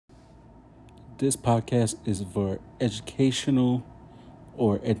This podcast is for educational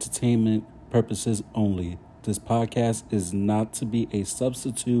or entertainment purposes only. This podcast is not to be a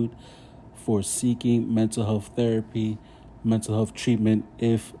substitute for seeking mental health therapy, mental health treatment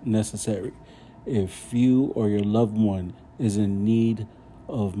if necessary. If you or your loved one is in need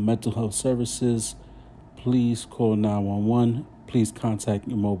of mental health services, please call 911. Please contact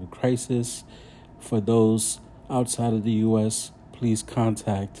your mobile crisis. For those outside of the U.S., please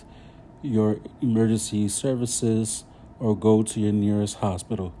contact your emergency services or go to your nearest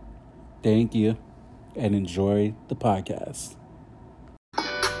hospital. Thank you and enjoy the podcast.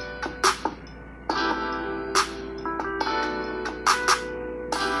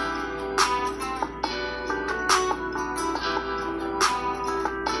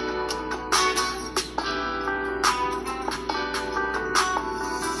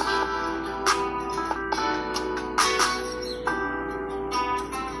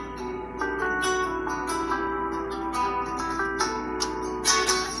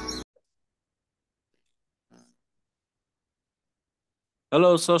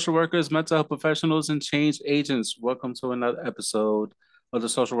 Hello, social workers, mental health professionals, and change agents. Welcome to another episode of the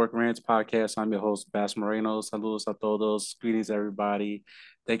Social Work Rants podcast. I'm your host, Bas Moreno. Saludos a todos. Greetings, everybody.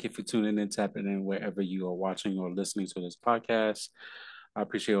 Thank you for tuning in, tapping in wherever you are watching or listening to this podcast. I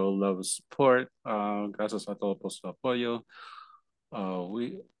appreciate all the love and support. Gracias a todos por su apoyo.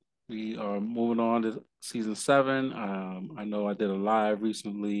 We are moving on to season 7. I know I did a live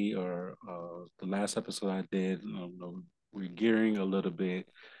recently, or the last episode I did. We're gearing a little bit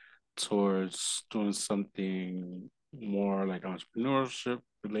towards doing something more like entrepreneurship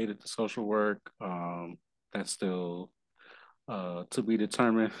related to social work. That's still to be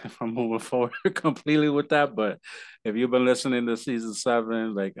determined if I'm moving forward completely with that. But if you've been listening to season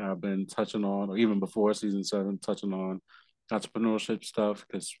 7, like I've been touching on, or even before season 7, touching on entrepreneurship stuff,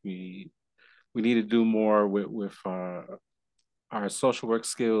 because we need to do more with our social work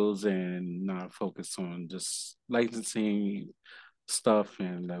skills and not focus on just licensing stuff.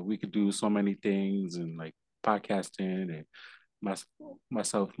 And we could do so many things, and like podcasting and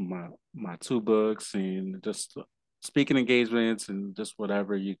myself, my 2 books, and just speaking engagements, and just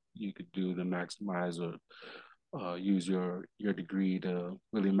whatever you could do to maximize or use your degree to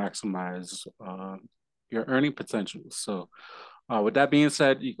really maximize your earning potential. So with that being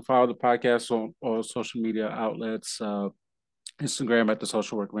said, you can follow the podcast on all social media outlets. Instagram at the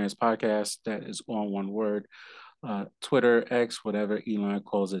Social Work Rants Podcast. That is all one word. Twitter, X, whatever Elon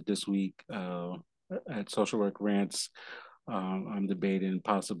calls it this week, at Social Work Rants. I'm debating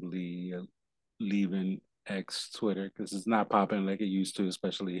possibly leaving X Twitter because it's not popping like it used to,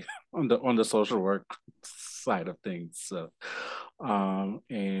 especially on the social work side of things. So,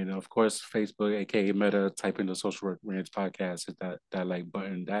 and of course, Facebook, aka Meta, type in the Social Work Rants Podcast, hit that like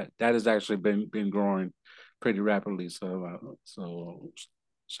button. That has actually been growing pretty rapidly. So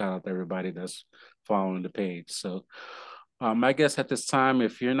shout out to everybody that's following the page. So I guess at this time,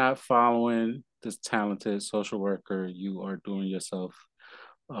 if you're not following this talented social worker, you are doing yourself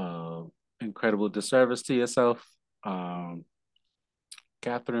incredible disservice to yourself.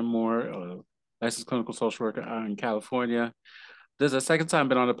 Catherine Moore, licensed clinical social worker out in California. This is the second time I've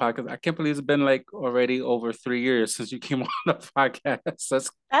been on the podcast. I can't believe it's been like already over 3 years since you came on the podcast.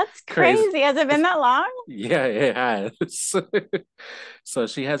 That's crazy. Has it been that long? Yeah, it has. So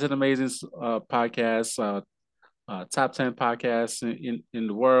she has an amazing podcast, top 10 podcasts in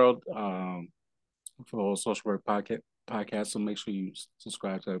the world for social work podcast. So make sure you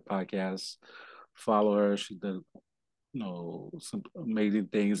subscribe to her podcast, follow her. She does some amazing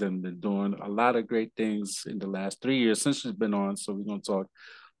things and been doing a lot of great things in the last 3 years since she's been on. So we're going to talk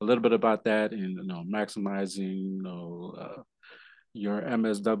a little bit about that, and maximizing your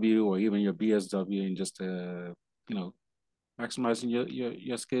MSW or even your BSW, and just maximizing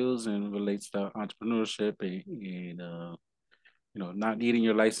your skills and relates to entrepreneurship, and not needing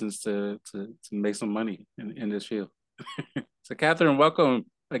your license to make some money in this field. So Catherine, welcome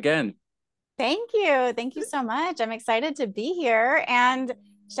again. Thank you. Thank you so much. I'm excited to be here. And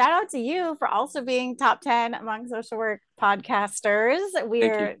shout out to you for also being top 10 among social work podcasters.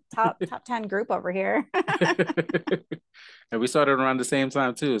 We're top 10 group over here. And we started around the same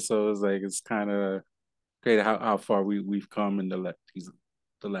time too. So it's kind of great how far we've come in the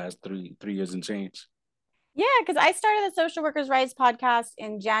last three years and change. Yeah, because I started the Social Workers' Rights podcast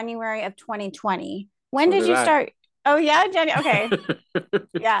in January of 2020. When did you start? Oh, yeah, January. Okay.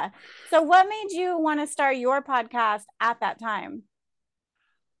 Yeah. So what made you want to start your podcast at that time?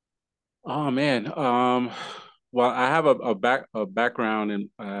 Oh, man. Well, I have a background, and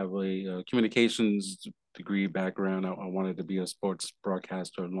I have a communications degree background. I wanted to be a sports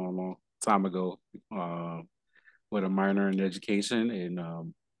broadcaster long time ago with a minor in education,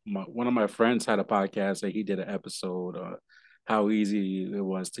 and one of my friends had a podcast and he did an episode how easy it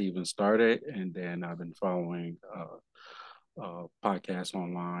was to even start it, and then I've been following podcasts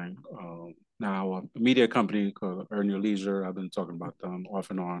online. Now, a media company called Earn Your Leisure, I've been talking about them off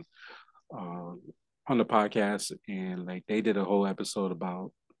and uh, on the podcast, and like they did a whole episode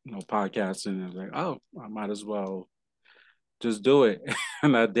about podcasting, and I was like, oh, I might as well just do it,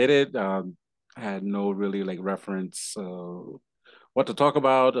 and I did it. I had no really like reference what to talk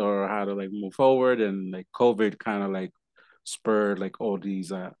about or how to like move forward, and like COVID kind of like spurred like all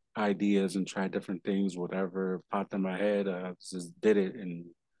these ideas and try different things, whatever popped in my head. I just did it, and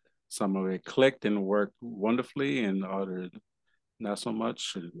some of it clicked and worked wonderfully, and others not so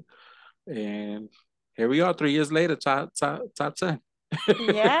much. And here we are, 3 years later, top 10.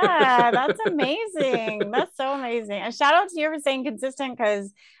 Yeah, that's amazing. That's so amazing. And shout out to you for staying consistent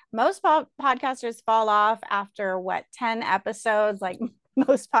because most podcasters fall off after what, 10 episodes? Like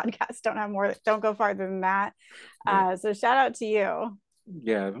most podcasts don't have more, don't go farther than that. So shout out to you.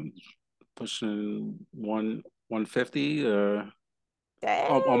 Yeah, pushing 150,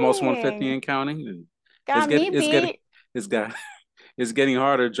 almost 150 Dang. and counting. And Got me beat. it's got it's getting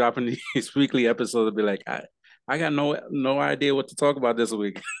harder dropping these weekly episodes to be like, I got no idea what to talk about this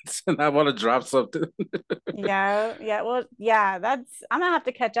week. And I want to drop something. Yeah, yeah. Well, yeah, I'm gonna have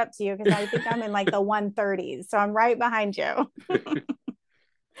to catch up to you because I think I'm in like the 130s. So I'm right behind you.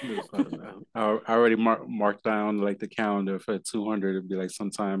 I already marked down like the calendar for 200. It'd be like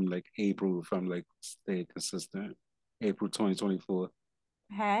sometime like April if I'm like stay consistent. April 2024.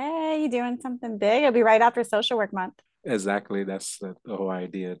 Hey, you doing something big? It'll be right after social work month. Exactly. That's the whole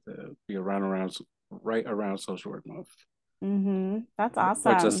idea to be around right around social work month. That's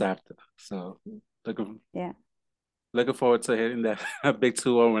Or just awesome. after. So looking Yeah. looking forward to hitting that big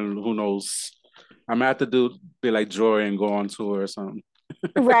 2-0, and who knows. I'm gonna have to be like Joy and go on tour or something.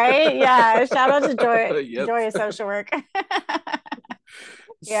 Right? Yeah. Shout out to Yes. Joy of social work.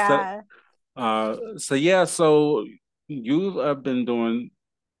 So, Yeah. so yeah, so you have been doing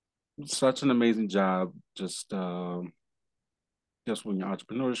such an amazing job just with your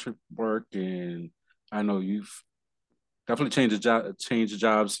entrepreneurship work, and I know you've definitely changed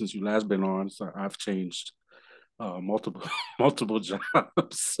jobs since you last been on. So I've changed multiple multiple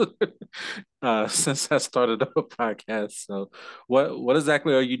jobs since I started up a podcast. So what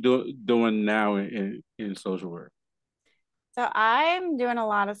exactly are you doing now in social work? So I'm doing a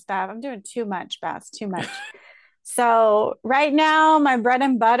lot of stuff. I'm doing too much, Bass, too much. So right now, my bread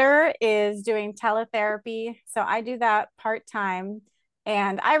and butter is doing teletherapy. So I do that part time,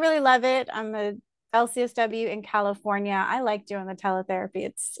 and I really love it. I'm a LCSW in California. I like doing the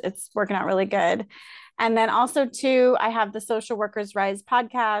teletherapy. It's working out really good. And then also too, I have the Social Workers Rise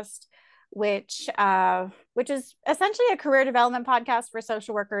podcast, which is essentially a career development podcast for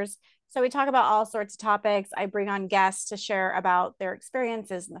social workers. So we talk about all sorts of topics. I bring on guests to share about their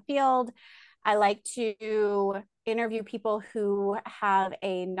experiences in the field. I like to interview people who have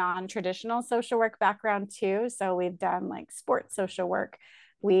a non-traditional social work background too. So we've done like sports social work.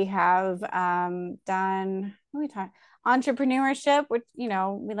 We have done what we talk entrepreneurship, which we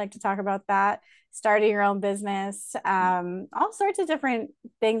like to talk about that. Starting your own business, all sorts of different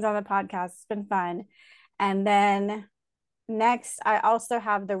things on the podcast. It's been fun. And then next, I also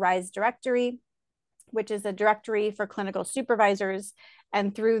have the Rise Directory, which is a directory for clinical supervisors.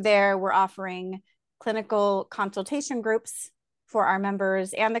 And through there, we're offering clinical consultation groups for our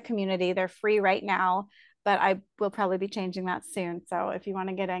members and the community. They're free right now, but I will probably be changing that soon. So if you want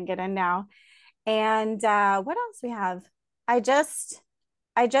to get in now. And what else we have? I just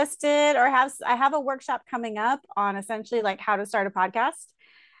did or have I have a workshop coming up on essentially like how to start a podcast.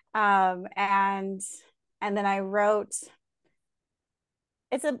 And then I wrote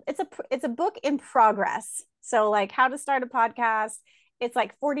it's a book in progress. So like how to start a podcast. It's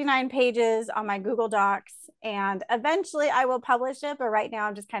like 49 pages on my Google Docs, and eventually I will publish it. But right now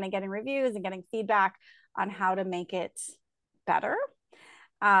I'm just kind of getting reviews and getting feedback on how to make it better.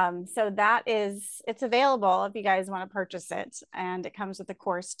 So it's available if you guys want to purchase it, and it comes with a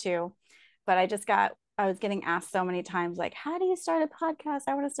course too. But I was getting asked so many times, like, how do you start a podcast?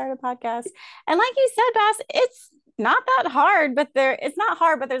 I want to start a podcast. And like you said, Bass, it's not that hard, it's not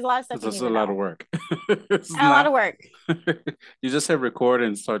hard, but there's a lot of stuff It's you just need a to lot of know. work. It's And a lot of not. work. You just hit record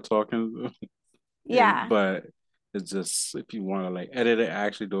and start talking, Yeah. but it's just if you want to like edit it,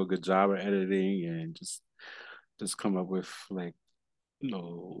 actually do a good job of editing, and just come up with like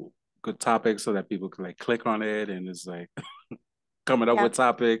good topics so that people can like click on it, and it's like coming up Yep. with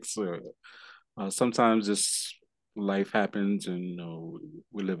topics, or sometimes just life happens, and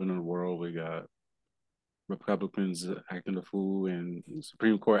we live in a world. We got Republicans acting the fool, and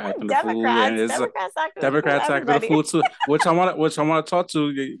Supreme Court acting the fool, and it's Democrats acting the fool, Democrats acting the everybody. fool too. Which I want to talk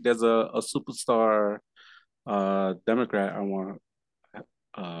to. There's a superstar Democrat I want,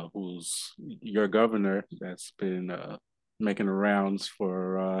 who's your governor, that's been making the rounds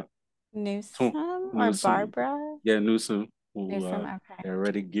for Newsom or Newsom. Barbara? Yeah, Newsom, who Newsom, okay. they're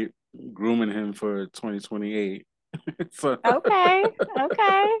already grooming him for 2028. So Okay,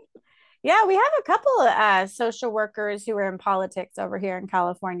 okay. Yeah, we have a couple of social workers who are in politics over here in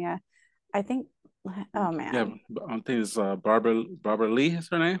California. I think, oh yeah, man, I think it's Barbara Lee is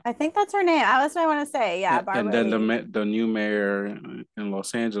her name. I think that's her name. That's what I want to say. Yeah, And Barbara then Lee. the new mayor in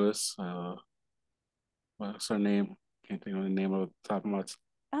Los Angeles, what's her name? Can't think of the name of the top of my.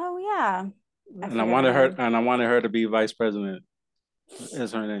 Oh yeah, I And I forget her wanted her, name. and I wanted her to be vice president.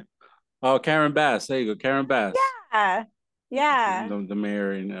 Is her name? Oh, Karen Bass. There you go, Karen Bass, Yeah, yeah. the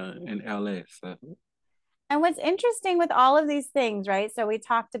mayor in LA. So And what's interesting with all of these things, right? So we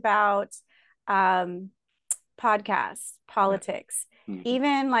talked about um, podcasts, yeah. politics, Mm-hmm.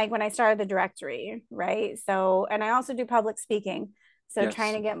 even like when I started the directory, right? So, and I also do public speaking. So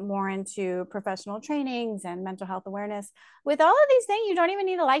trying Yes. to get more into professional trainings and mental health awareness. With all of these things, you don't even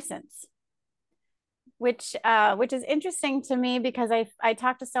need a license, which is interesting to me because I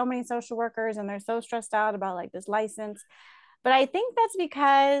talk to so many social workers and they're so stressed out about like this license. But I think that's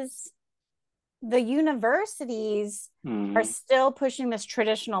because the universities are Mm-hmm. still pushing this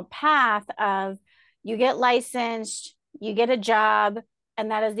traditional path of you get licensed, you get a job,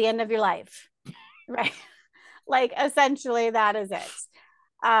 and that is the end of your life, right? Like essentially that is it.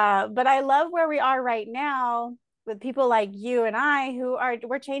 But I love where we are right now with people like you and I who are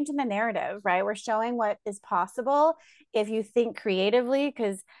we're changing the narrative, right? We're showing what is possible if you think creatively.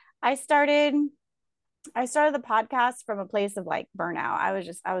 Because I started I started the podcast from a place of like burnout. I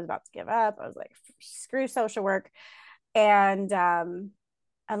was about to give up. I was like, screw social work. And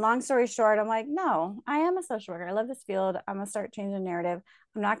long story short, I'm like, no, I am a social worker. I love this field. I'm gonna start changing the narrative.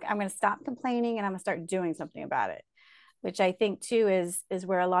 I'm gonna stop complaining and I'm gonna start doing something about it, which I think too is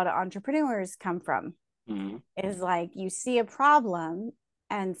where a lot of entrepreneurs come from. Mm-hmm. Is like you see a problem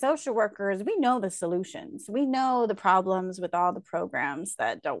and social workers, we know the solutions. We know the problems with all the programs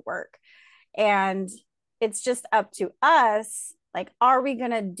that don't work. And it's just up to us. Like, are we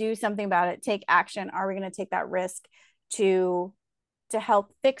going to do something about it? Take action? Are we going to take that risk to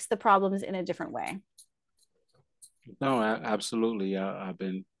help fix the problems in a different way? No, absolutely. I've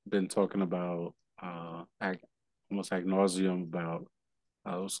been talking about almost ad nauseum about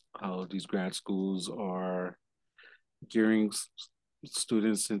how these grad schools are gearing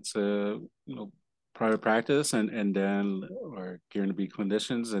students into private practice, and then or gearing to be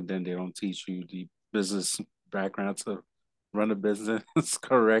clinicians, and then they don't teach you the business background to run a business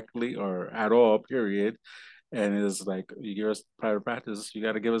correctly or at all, period. And it's like, you're a private practice, you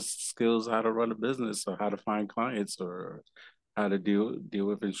got to give us skills how to run a business, or how to find clients, or how to deal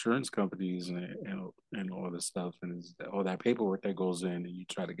with insurance companies, and all this stuff, and all that paperwork that goes in, and you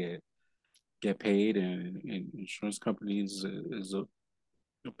try to get paid, and insurance companies is a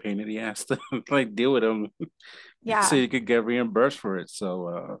pain in the ass to like deal with them so Yeah. you could get reimbursed for it.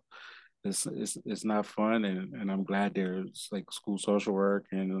 So it's not fun, and I'm glad there's like school social work,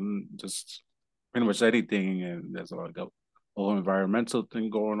 and just pretty much anything, and there's like a whole environmental thing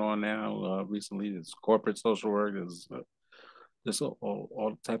going on now. Recently, there's corporate social work, there's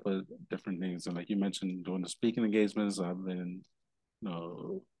all type of different things, and like you mentioned, doing the speaking engagements, I've been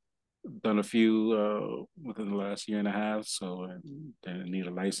you done a few within the last year and a half, so I need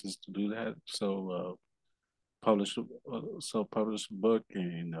a license to do that. So publish self-published book,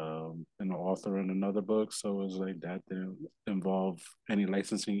 and an author in another book. So it's like that didn't involve any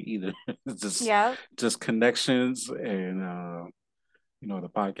licensing either. It's Yeah. just connections, and the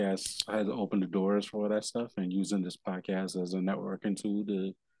podcast has opened the doors for all that stuff, and using this podcast as a networking tool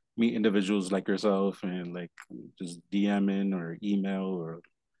to meet individuals like yourself, and like just DMing or email or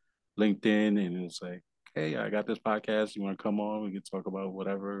LinkedIn, and it's like, hey, I got this podcast. You want to come on? We can talk about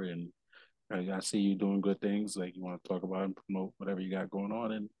whatever, and I see you doing good things. Like, you want to talk about and promote whatever you got going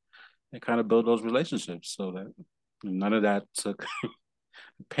on, and kind of build those relationships, so that none of that took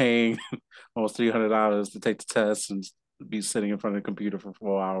paying almost $300 to take the test, and be sitting in front of the computer for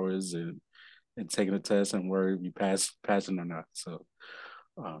 4 hours, and taking the test, and worry if you passing or not. So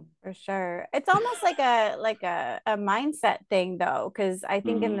For sure. It's almost like a mindset thing though, because I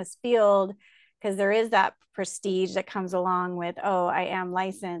think in mm-hmm, this field, because there is that prestige that comes along with, oh, I am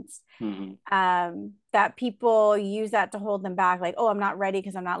licensed, mm-hmm, that people use that to hold them back, like, oh, I'm not ready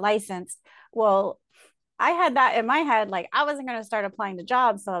because I'm not licensed. Well, I had that in my head. Like, I wasn't going to start applying to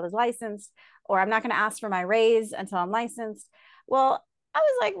jobs until I was licensed, or I'm not going to ask for my raise until I'm licensed. Well, I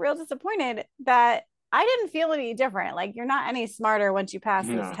was like real disappointed that I didn't feel any different. Like, you're not any smarter once you pass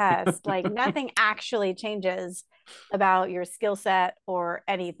this No. test. Like, nothing actually changes about your skill set or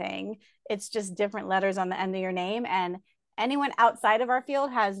anything. It's just different letters on the end of your name. And anyone outside of our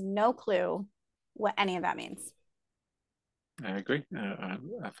field has no clue what any of that means. I agree.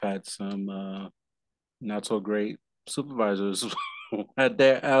 I've had some not so great supervisors at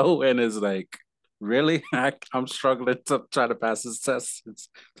their L, and it's like, really? I'm struggling to try to pass this test. It's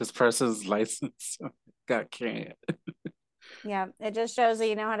this person's license. I can't. Yeah, it just shows that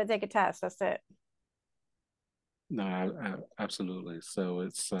you know how to take a test. That's it. No, absolutely. So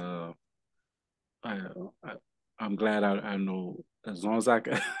it's I, I I'm glad I know as long as I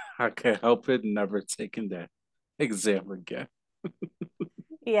can I can help it, never taking that exam again.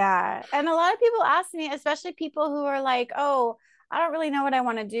 Yeah. And a lot of people ask me, especially people who are like, oh, I don't really know what I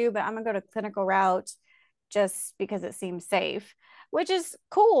want to do, but I'm going to go to clinical route just because it seems safe, which is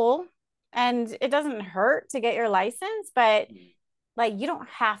cool. And it doesn't hurt to get your license, but like you don't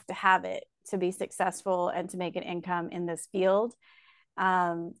have to have it to be successful and to make an income in this field.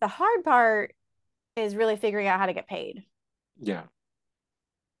 The hard part is really figuring out how to get paid. Yeah.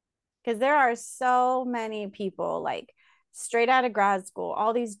 Because there are so many people like straight out of grad school,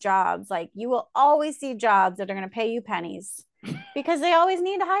 all these jobs, like you will always see jobs that are going to pay you pennies because they always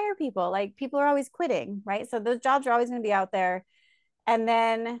need to hire people. Like people are always quitting, right? So those jobs are always going to be out there. And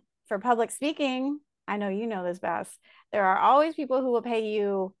then for public speaking, I know you know this best. There are always people who will pay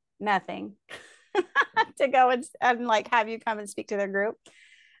you nothing to go and like have you come and speak to their group.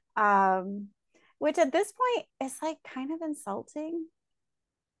 Um, which at this point is like kind of insulting.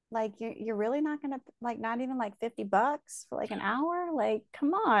 Like you're really not gonna like not even like $50 for like an hour. Like,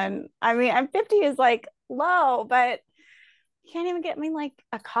 come on. I mean, I'm 50 is like low, but you can't even get me like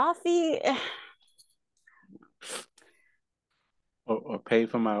a coffee. Or pay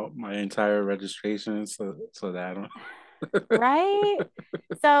for my entire registration so that I don't. Right.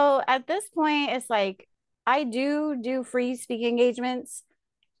 So at this point, it's like I do free speaking engagements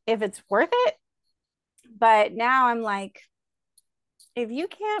if it's worth it. But now I'm like, if you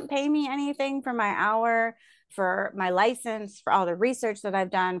can't pay me anything for my hour, for my license, for all the research that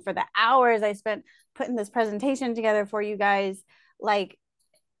I've done, for the hours I spent putting this presentation together for you guys, like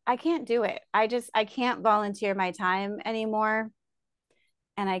I can't do it. I can't volunteer my time anymore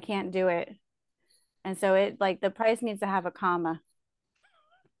and I can't do it. And so it like the price needs to have a comma.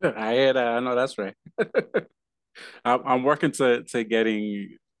 I hear that. I know that's right. I'm working to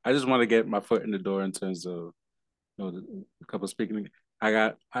getting. I just want to get my foot in the door in terms of a couple of speaking.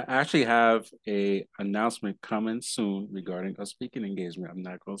 I actually have a announcement coming soon regarding a speaking engagement. I'm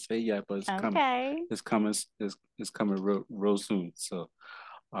not gonna say yet, but it's coming. Okay. It's coming. It's coming real soon. So,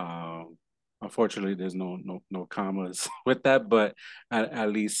 um, unfortunately, there's no commas with that, but at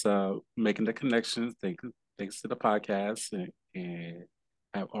least making the connections. Thanks to the podcast and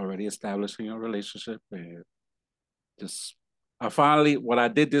have already establishing a relationship and just I finally what I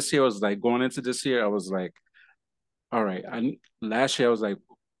did this year was like going into this year I was like all right. Last year I was like,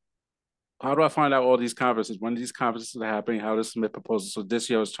 how do I find out all these conferences? When these conferences are happening? How to submit proposals? So this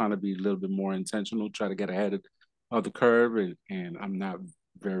year I was trying to be a little bit more intentional, try to get ahead of the curve, and I'm not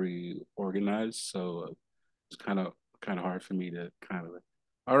very organized, so it's kind of hard for me to kind of like,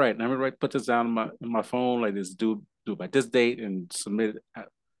 all right, let me put this down in my phone like this. Do by this date and submit. I've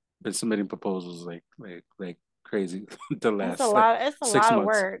been submitting proposals like crazy the last like It's a six lot of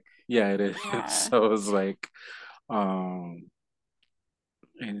months. work. Yeah, it is. Yeah. So it's like um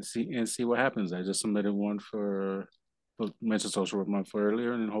and see what happens. I just submitted one for mental social work month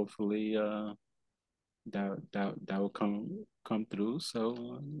earlier, and hopefully that will come through.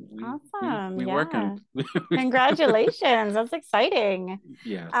 So Awesome. we working. Yeah. Congratulations. That's exciting.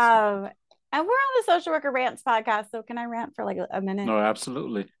 Yeah. So, Um, and we're on the Social Worker Rants podcast. So can I rant for like a minute? no,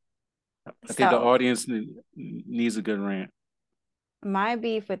 absolutely. I think the So audience needs a good rant. my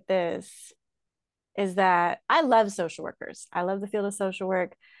beef with this is that I love social workers. I love the field of social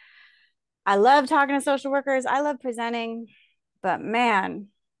work. I love talking to social workers. I love presenting, but man,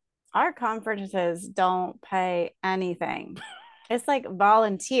 our conferences don't pay anything. It's like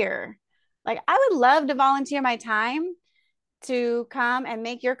volunteer. Like I would love to volunteer my time to come and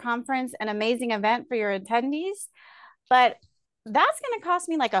make your conference an amazing event for your attendees, but that's going to cost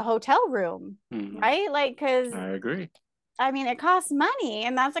me like a hotel room, Mm-hmm. right? Like, because I agree. I mean, it costs money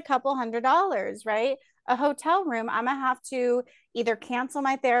and that's a couple $100s, right? A hotel room, I'm gonna have to either cancel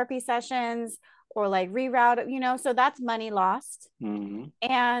my therapy sessions or like reroute, so that's money lost. Mm-hmm.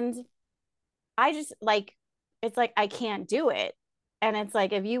 And I just like, it's like, I can't do it. And it's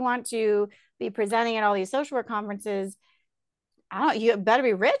like, if you want to be presenting at all these social work conferences, you better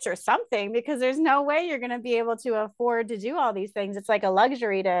be rich or something, because there's no way you're going to be able to afford to do all these things. It's like a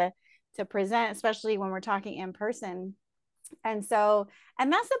luxury to present, especially when we're talking in person. And so,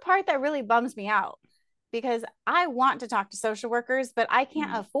 and that's the part that really bums me out, because I want to talk to social workers, but I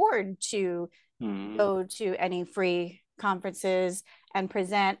can't afford to go to any free conferences and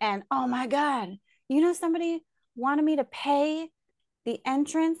present. And oh my God, somebody wanted me to pay the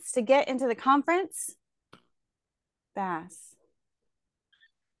entrance to get into the conference. Bass.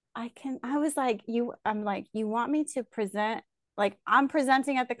 I was like, I'm like, you want me to present? Like, I'm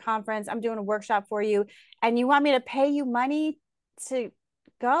presenting at the conference, I'm doing a workshop for you, and you want me to pay you money to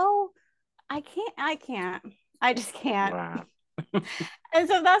go? I can't. I just can't. Wow. And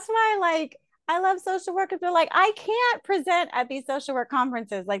so that's why, like, I love social work. They're like, I can't present at these social work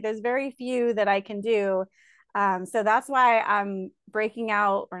conferences. Like, there's very few that I can do. So that's why I'm breaking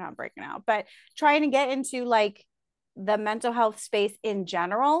out, or not breaking out, but trying to get into like the mental health space in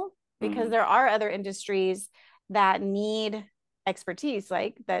general, because there are other industries that need expertise,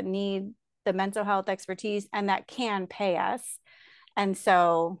 like that need the mental health expertise and that can pay us. And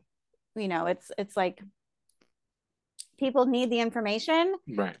so, it's like people need the information,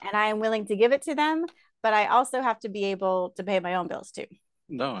 Right. and I am willing to give it to them, but I also have to be able to pay my own bills too.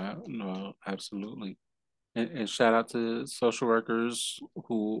 No, absolutely. And shout out to social workers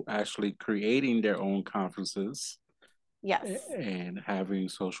who actually creating their own conferences Yes. and having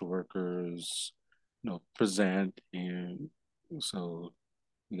social workers, present. And so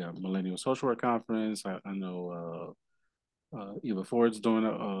we got Millennial Social Work Conference. I know Eva Ford's doing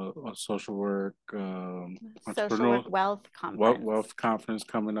a social work Social work entrepreneur wealth conference. wealth conference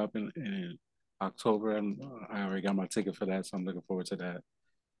coming up in October, and I already got my ticket for that, so I'm looking forward to that.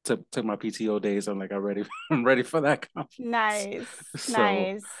 Took my PTO days. I'm like, I'm ready for that conference. Nice. So,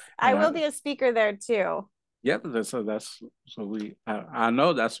 Nice. I and will be a speaker there too. yeah, I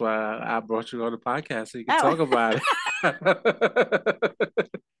know that's why I brought you on the podcast so you can Oh. talk about it.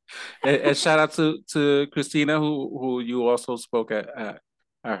 And shout out to Christina who you also spoke at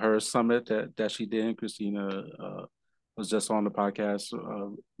her summit that she did. Christina was just on the podcast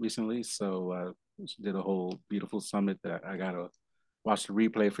recently, so she did a whole beautiful summit that I gotta watch the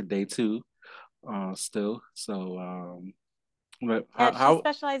replay for day two still. So but Yeah, she how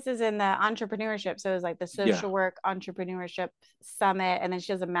specializes in the entrepreneurship. So it was like the yeah. social work entrepreneurship summit. And then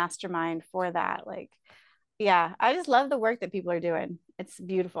she has a mastermind for that. Like, yeah, I just love the work that people are doing. It's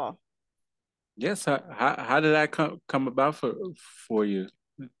beautiful. Yes, how did that come about for you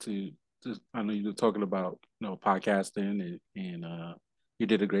to, I know you were talking about podcasting and you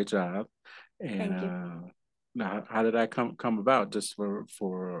did a great job and Thank you. now how did that come about just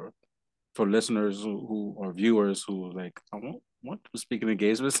for listeners who or viewers who are like I want to speaking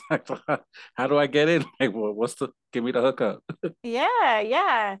engagements like how do I get in like what's the give me the hookup. Yeah,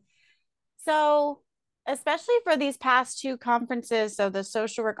 yeah. So, especially for these past two conferences, so the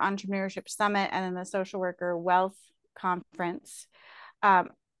Social Work Entrepreneurship Summit and then the Social Worker Wealth Conference, um,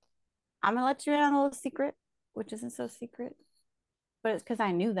 I'm gonna let you in on a little secret, which isn't so secret, but it's because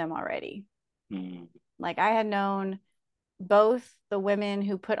I knew them already. Mm. Like, I had known both the women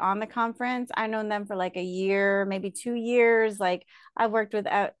who put on the conference. I've known them for like a year, maybe 2 years. Like, I've worked with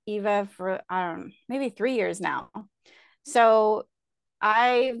Eva for I don't know, maybe 3 years now. So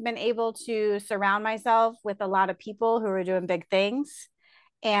I've been able to surround myself with a lot of people who are doing big things,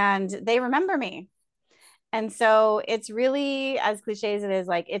 and they remember me. And so it's really, as cliche as it is,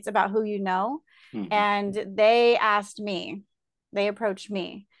 like, it's about who you know. Mm-hmm. And they asked me, they approached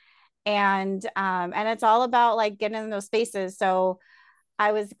me, and it's all about like getting in those spaces. So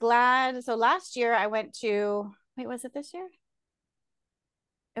I was glad. So last year I went to, wait, was it this year?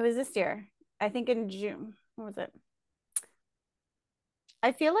 It was this year. I think in June. What was it?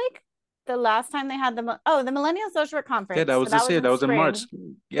 I feel like the last time they had the Millennial Social Work Yeah, that Conference. So was that this was year. in That the was in March.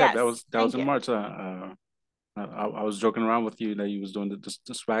 spring. Yeah, Yes, that was thank in you. March. I was joking around with you that you was doing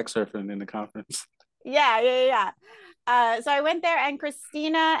the swag surfing in the conference. Yeah. So I went there, and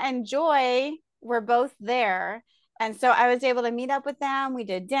Christina and Joy were both there. And so I was able to meet up with them. We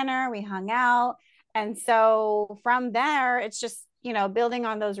did dinner, we hung out. And so from there, it's just, building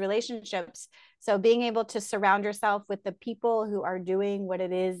on those relationships. So being able to surround yourself with the people who are doing what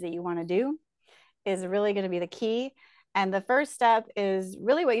it is that you want to do is really going to be the key. And the first step is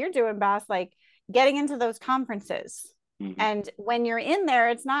really what you're doing, Bass, like getting into those conferences. Mm-hmm. And when you're in there,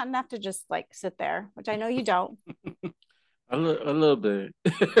 it's not enough to just like sit there, which I know you don't. A little bit.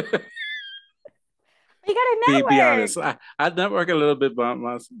 You gotta Be network. honest. I network a little bit, but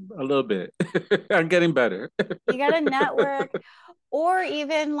a little bit. I'm getting better. You gotta network, or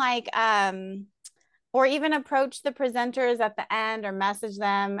or even approach the presenters at the end or message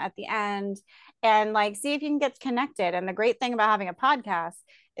them at the end and like see if you can get connected. And the great thing about having a podcast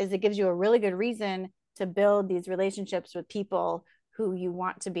is it gives you a really good reason to build these relationships with people who you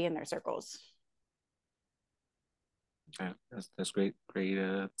want to be in their circles. Yeah, that's great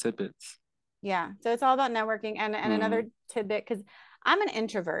tidbits. Yeah. So it's all about networking. And another tidbit, because I'm an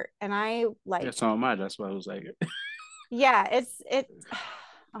introvert and I Yeah, like, so am I. That's why I was like, yeah, it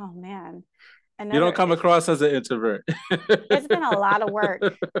oh man. you don't Another come across as an introvert. it's been a lot of work.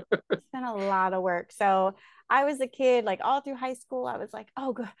 It's been a lot of work. So I was a kid, like all through high school, I was like,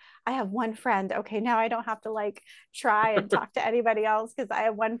 oh, good. I have one friend. Okay, now I don't have to like try and talk to anybody else because I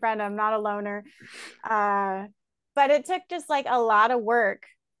have one friend. I'm not a loner. Uh, but it took just like a lot of work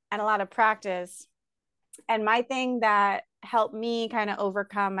and a lot of practice. And my thing that helped me kind of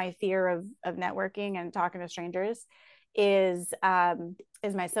overcome my fear of networking and talking to strangers is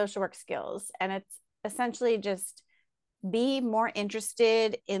my social work skills. And it's essentially just be more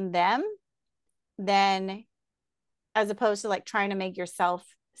interested in them than as opposed to like trying to make yourself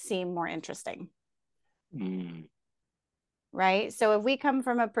seem more interesting. Mm. Right. So if we come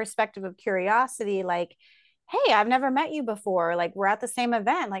from a perspective of curiosity, like, hey, I've never met you before, like we're at the same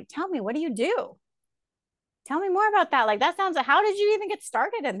event, like tell me, what do you do? Tell me more about that. Like that sounds like, how did you even get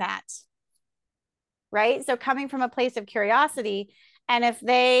started in that? Right. So coming from a place of curiosity, and if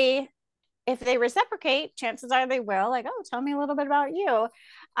they reciprocate, chances are they will, like, oh, tell me a little bit about you.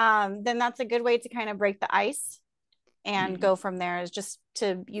 Then that's a good way to kind of break the ice and Mm. go from there, is just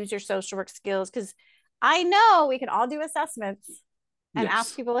to use your social work skills. Because I know we can all do assessments and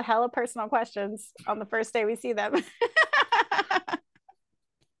ask Yes. people hella personal questions on the first day we see them.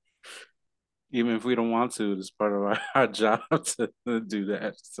 Even if we don't want to, it's part of our job to do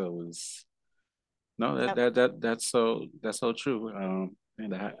that. So it's no, Yep. that's so true.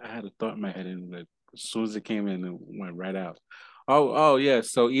 And I had a thought in my head, and like as soon as it came in, it went right out. Oh yeah.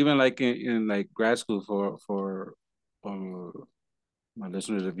 So even like in like grad school for my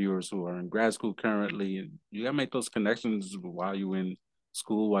listeners and viewers who are in grad school currently, you gotta make those connections while you're in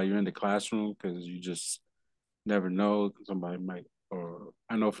school, while you're in the classroom, because you just never know, somebody might. Or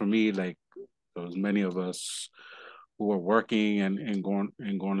I know for me, like there was many of us who were working and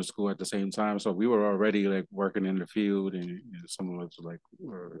going to school at the same time. So we were already like working in the field, and some of us like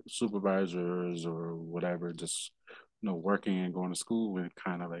were supervisors or whatever, just working and going to school, and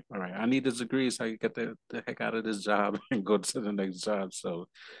kind of like, all right, I need this degree so I can get the heck out of this job and go to the next job. So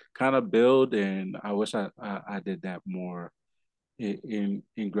kind of build, and I wish I did that more in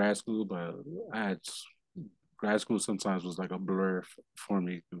grad school, but I had grad school sometimes was like a blur for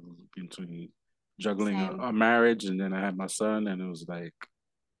me between juggling Same. a marriage, and then I had my son, and it was like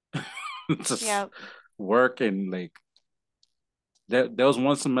just Yep. work. And like there was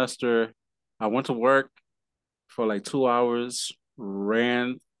one semester I went to work for like 2 hours,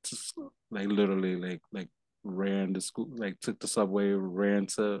 ran to, like literally like ran to school, like took the subway, ran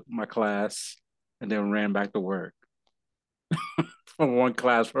to my class, and then ran back to work from one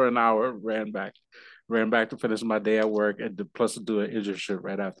class for an hour, ran back to finish my day at work, and plus to do an internship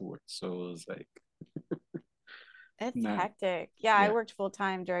right afterwards. So it was like It's not, hectic. Yeah, I yeah. worked full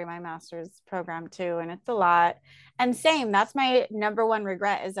time during my master's program too, and it's a lot. And same, that's my number one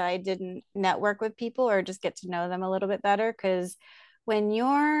regret, is that I didn't network with people or just get to know them a little bit better. Because when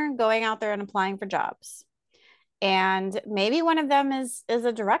you're going out there and applying for jobs, and maybe one of them is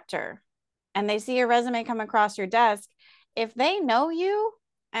a director, and they see your resume come across your desk, if they know you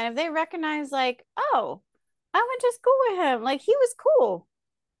and if they recognize like, oh, I went to school with him, like he was cool,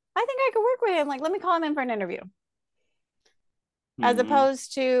 I think I could work with him, like let me call him in for an interview. As Mm-hmm.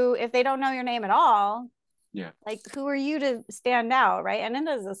 opposed to if they don't know your name at all, Yeah. like who are you to stand out, right? And it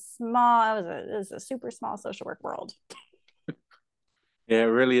was a super small social work world. Yeah,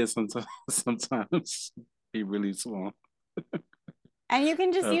 it really is sometimes. Sometimes be really small. And you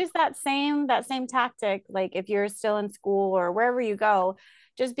can just Oh. use that same tactic, like if you're still in school or wherever you go,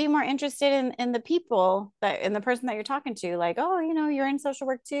 just be more interested in the people, that in the person that you're talking to, like, oh, you're in social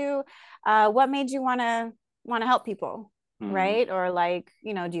work too. What made you want to help people, Mm-hmm. right? Or like,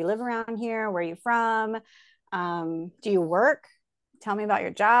 do you live around here? Where are you from? Do you work? Tell me about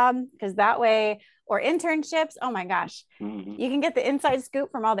your job, because that way, or internships, oh my gosh, Mm-hmm. you can get the inside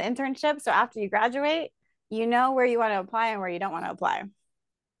scoop from all the internships. So after you graduate, you know where you want to apply and where you don't want to apply.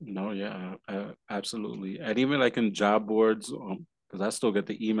 No, yeah, absolutely. And even like in job boards, because I still get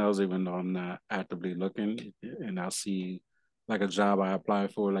the emails even though I'm not actively looking, and I'll see like a job I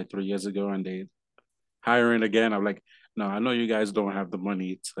applied for like 3 years ago, and hiring again. I'm like, no, I know you guys don't have the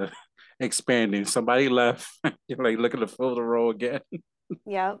money to expanding. Somebody left. You're like looking to fill the role again.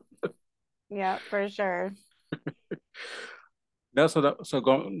 Yep. Yep, for sure. That's so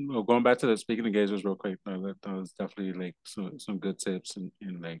going back to the speaking engagements real quick. That was definitely like some good tips and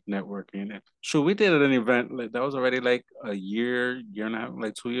like networking. And sure, we did an event like that was already like a year and a half,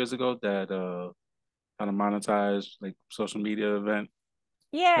 like 2 years ago. That how to monetize like social media event.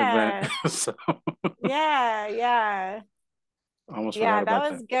 Yeah. So Yeah, yeah. I almost forgot Yeah, that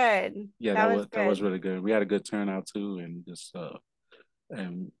about was that. good. Yeah, That was that was good. really good. We had a good turnout too, and just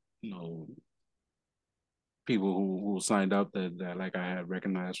and you know people who signed up that like I had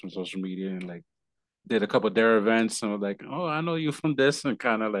recognized from social media and like did a couple of their events and was like, oh, I know you from this, and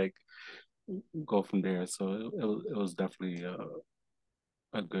kind of like go from there. So it was definitely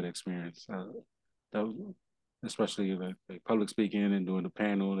a good experience. That was, especially like public speaking and doing the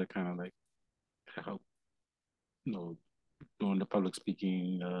panel that kind of like help, you know, doing the public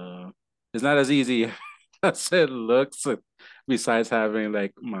speaking. It's not as easy as it looks. Besides having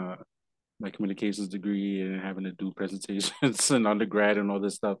like my communications degree and having to do presentations in undergrad and all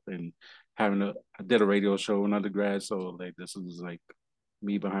this stuff and I did a radio show in undergrad, so like this is like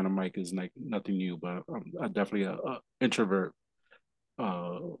me behind a mic is like nothing new, but I'm definitely a introvert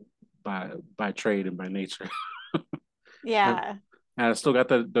uh by trade and by nature. and Yeah. I still got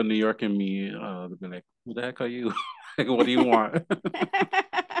the New York in me to be like, who the heck are you? Like, what do you want?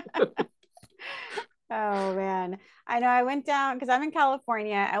 Oh man. I know I went down because I'm in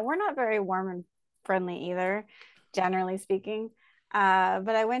California and we're not very warm and friendly either, generally speaking. But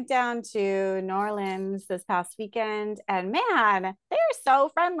I went down to New Orleans this past weekend and man, they are so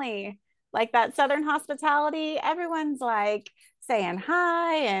friendly. Like that Southern hospitality, everyone's like saying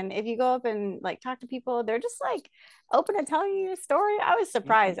hi. And if you go up and like talk to people, they're just like open to telling you a story. I was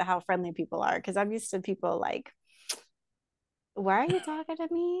surprised at how friendly people are because I'm used to people like, why are you talking to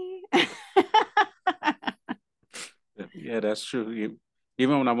me? Yeah, that's true.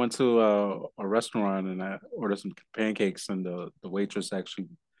 Even when I went to a restaurant and I ordered some pancakes, and the waitress actually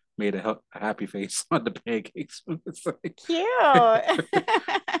made a happy face on the pancakes. It's like, Cute.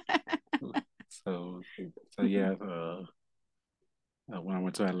 so so yeah. When I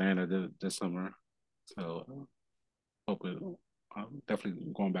went to Atlanta this summer, so hoping definitely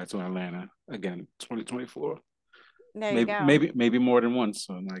going back to Atlanta again, 2024. There you Maybe go. maybe more than once.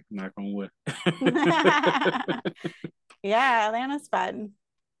 So like knock on wood. Yeah, Atlanta's fun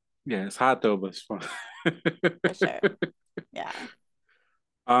Yeah, it's hot though, but it's fun. for sure. Yeah.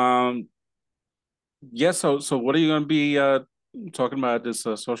 um, yeah. So what are you going to be talking about at this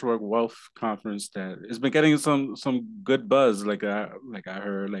social work wealth conference that it's been getting some good buzz? Like I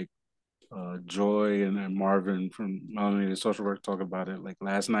heard like Joy and Marvin from Melanie Social Work talk about it like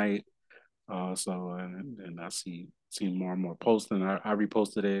last night. So and I see more and more posts, and I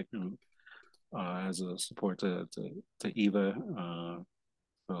reposted it as a support to Eva.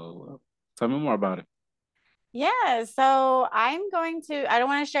 So tell me more about it. Yeah, so I don't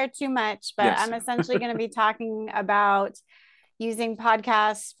want to share too much, but Yes. I'm essentially going to be talking about using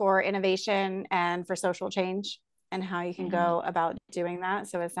podcasts for innovation and for social change and how you can Mm-hmm. go about doing that.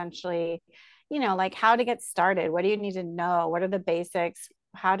 So essentially, like how to get started. What do you need to know? What are the basics?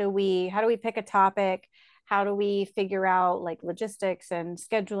 How do we pick a topic? How do we figure out like logistics and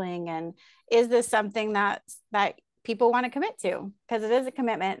scheduling? And is this something that people want to commit to? Because it is a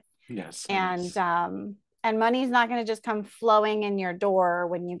commitment. Yes, it And is. and money's not going to just come flowing in your door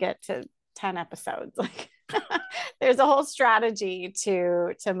when you get to 10 episodes. Like there's a whole strategy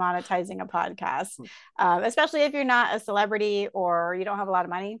to monetizing a podcast, especially if you're not a celebrity or you don't have a lot of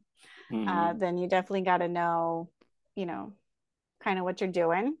money. Mm-hmm. Then you definitely got to know, you know, kind of what you're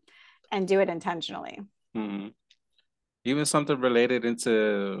doing and do it intentionally. Mm-hmm. Even something related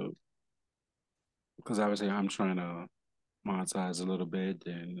into because obviously I'm trying to monetize a little bit,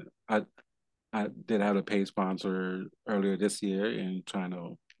 and I did have a paid sponsor earlier this year, and trying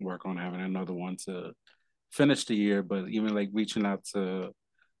to work on having another one to finish the year. But even like reaching out to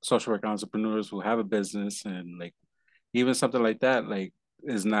social work entrepreneurs who have a business, and like even something like that, like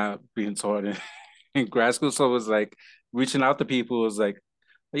is not being taught in grad school. So it was like reaching out to people was like,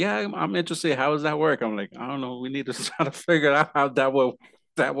 yeah, I'm interested. How does that work? I'm like, I don't know. We need to try to figure out how that would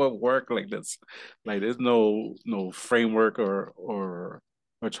work like this. Like there's no framework or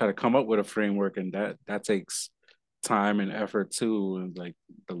try to come up with a framework, and that takes time and effort too, and like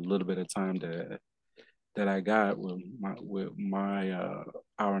the little bit of time that I got with my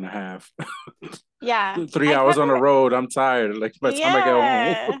hour and a half, Yeah, 3 I hours on the cover. road. I'm tired. Like by the time I get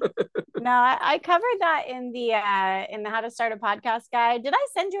home. Yeah, No, I covered that in the How to Start a Podcast guide. Did I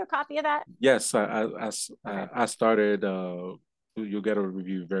send you a copy of that? Yes, Okay. I started. You'll get a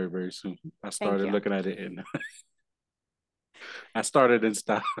review very very soon. I Thank started you. looking at it and I started in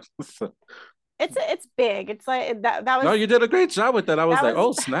style. So, It's big. It's like that no, was you did a great job with that. I was that like,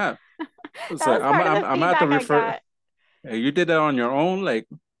 was oh snap! It's that like was part of the I'm gonna have to feedback I refer. got. Hey, you did that on your own, like.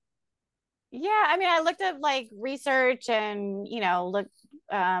 Yeah, I mean, I looked at like research and look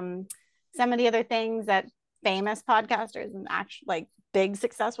some of the other things that famous podcasters and actually like big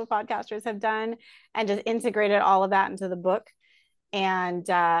successful podcasters have done, and just integrated all of that into the book. And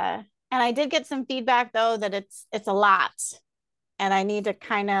I did get some feedback though that it's a lot, and I need to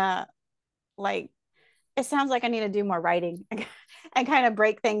kind of like it sounds like I need to do more writing and kind of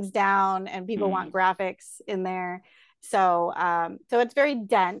break things down, and people want graphics in there. So it's very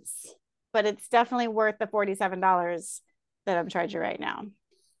dense, but it's definitely worth the $47 that I'm charging right now.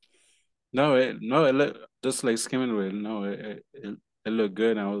 No, it looked just like skimming with. No, it looked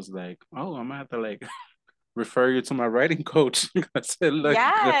good. And I was like, oh, I'm gonna have to like refer you to my writing coach because it looked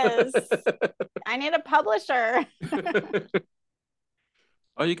good. Yes, I need a publisher.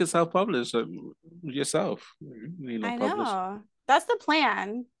 Oh, you can self-publish yourself. You need no I publish. know. That's the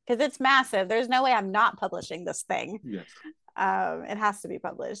plan because it's massive. There's no way I'm not publishing this thing. Yes. It has to be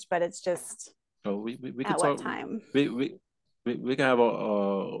published, but it's just So we could at what talk. time? We we we can have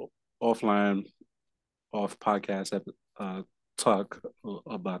a offline off podcast talk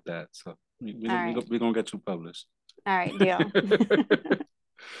about that. So All right. we gonna get you published. All right, deal.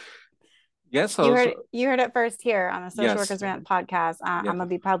 Yes. You heard it first here on the Social Yes. Workers Rant podcast. Yes. I'm gonna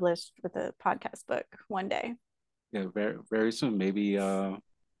be published with a podcast book one day. Yeah. Very very soon. Maybe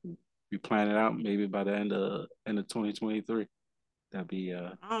we plan it out. Maybe by the end of 2023. That'd be I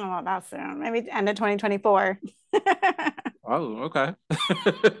don't know about that soon. Maybe end of 2024. Oh, okay.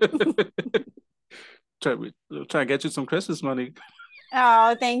 try try to get you some Christmas money.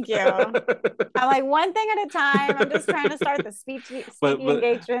 Oh, thank you. I'm like one thing at a time. I'm just trying to start the but speaking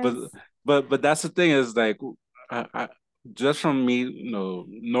engagements. but that's the thing is like I just from me,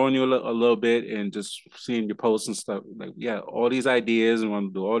 knowing you a little bit and just seeing your posts and stuff, like yeah, all these ideas and want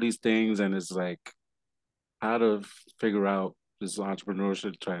to do all these things, and it's like how to figure out this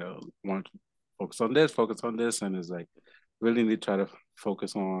entrepreneurship, try to want to focus on this, and it's like really need to try to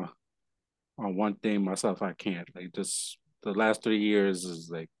focus on one thing myself. I can't like just the last 3 years is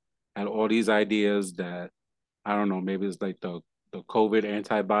like I had all these ideas that I don't know, maybe it's like the COVID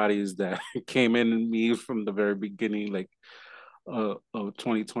antibodies that came in me from the very beginning, like of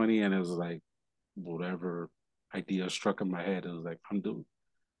 2020, and it was like whatever idea struck in my head, it was like I'm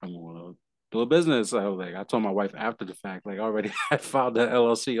gonna do a business. I was like, I told my wife after the fact, like already I filed the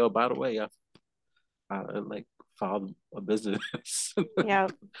LLC. Oh, by the way, I like filed a business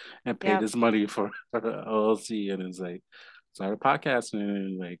Yep. and paid Yep. this money for the LLC, and it's like started podcasting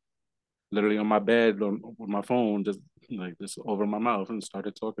and like literally on my bed with my phone, just over my mouth, and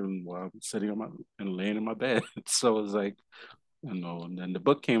started talking while I'm sitting on my and laying in my bed. So it was like, and then the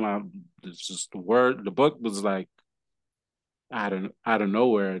book came out. It's just the word. The book was like out of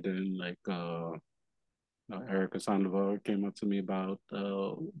nowhere. Then like Erica Sandoval came up to me about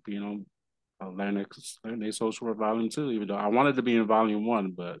being on Atlantic Social Work Volume 2, even though I wanted to be in Volume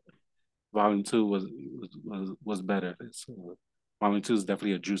 1, but Volume 2 was better. So, Volume 2 is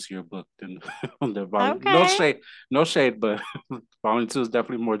definitely a juicier book than the volume. Okay. No shade, but Volume 2 is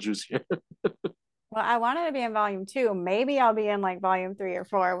definitely more juicier. Well, I wanted to be in volume 2. Maybe I'll be in like volume 3 or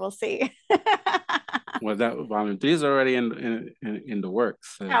 4. We'll see. Well, that Volume 3 is already in the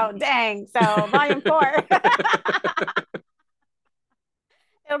works. Oh, dang. So volume 4.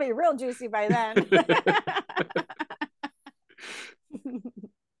 It'll be real juicy by then.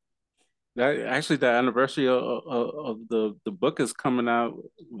 Actually, the anniversary of the book is coming out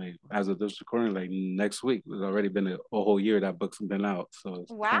like as of this recording, like next week. It's already been a whole year that book's been out, so it's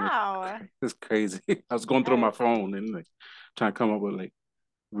kind of Wow. it's crazy. I was going through That my is phone and like trying to come up with like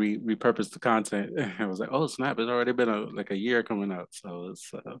repurpose the content. I was like, oh snap! It's already been like a year coming out, so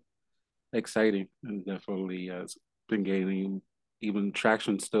it's exciting and definitely it's been gaining even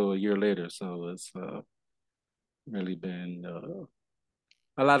traction still a year later. So it's really been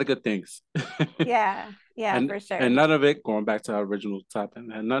a lot of good things. yeah. Yeah, and for sure. and none of it going back to our original topic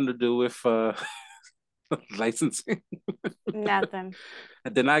had nothing to do with licensing. Nothing. I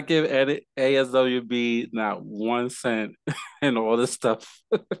did not give ASWB not 1 cent in all this stuff.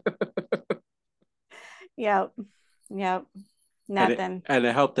 Yep. Yep. Nothing. And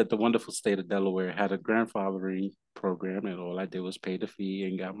it helped that the wonderful state of Delaware had a grandfathering program, and all I did was pay the fee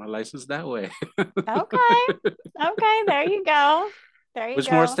and got my license that way. Okay. Okay, there you go. There you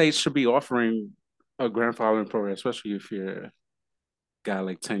Which more go. states should be offering a grandfathering program, especially if you're a guy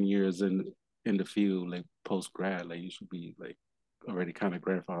like 10 years in the field, like post grad, like you should be like already kind of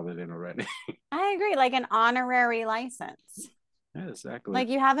grandfathered in already. I agree, like an honorary license. Yeah, exactly. Like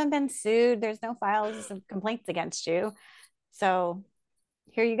you haven't been sued, there's no files of complaints against you. So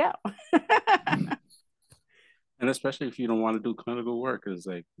here you go. And especially if you don't want to do clinical work, it's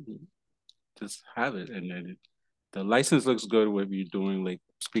like just have it. And then the license looks good when you're doing like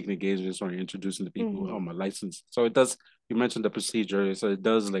speaking engagements or you're introducing the people. Oh, Mm-hmm. my license. So it does. You mentioned the procedure, so it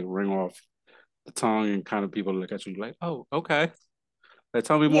does like ring off the tongue, and kind of people look at you like, oh, okay, like,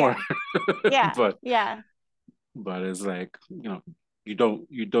 tell me more. Yeah. Yeah. but Yeah. but it's like you don't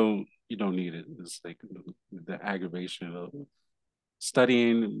need it. It's like the aggravation of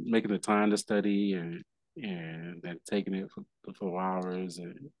studying, making the time to study, and then taking it for hours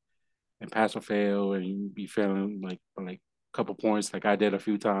and pass or fail, and you be failing like a couple points, like I did a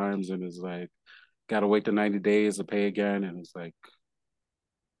few times, and it's like gotta wait the 90 days to pay again, and it's like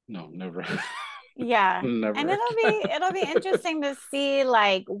no, never, Yeah. And never it'll be interesting to see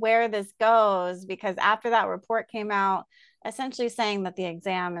like where this goes because after that report came out essentially saying that the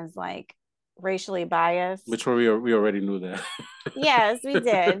exam is like racially biased. Which we already knew that. Yes, we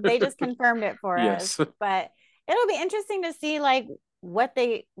did. They just confirmed it for us. Yes, But it'll be interesting to see like what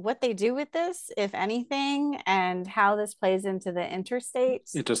they do with this, if anything, and how this plays into the interstate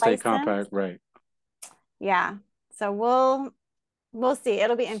interstate license. compact, right? Yeah. So we'll see.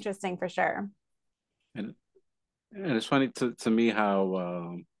 It'll be interesting for sure. And and it's funny to me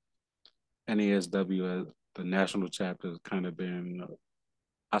how NASW, the national chapter, has kind of been.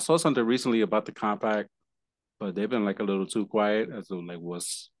 I saw something recently about the compact, but they've been like a little too quiet as to like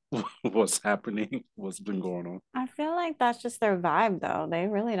what's happening, what's been going on. I feel like that's just their vibe though. They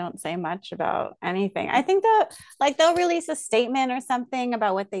really don't say much about anything. I think that like they'll release a statement or something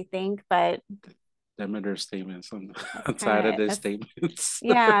about what they think, but Them and their statements. that's I'm kind tired of of their it's statements.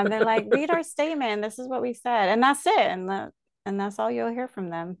 yeah, they're like, read our statement. This is what we said. And that's it. And that's all you'll hear from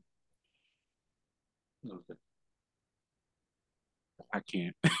them. I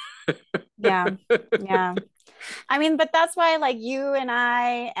can't. Yeah. Yeah. I mean, but that's why like you and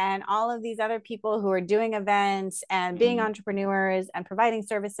I and all of these other people who are doing events and being Mm, entrepreneurs and providing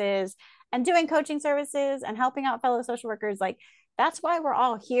services and doing coaching services and helping out fellow social workers, like that's why we're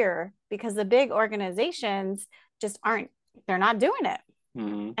all here because the big organizations just aren't, they're not doing it.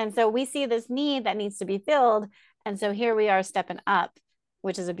 mm. And so we see this need that needs to be filled. And so here we are stepping up,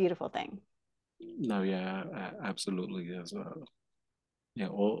 which is a beautiful thing. No, yeah, absolutely. Yes, yeah,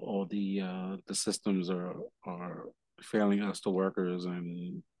 all the systems are failing us, the workers,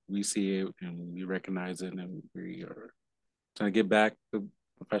 and we see it and we recognize it, and we are trying to get back the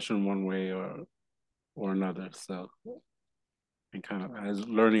profession one way or another. So, and kind of as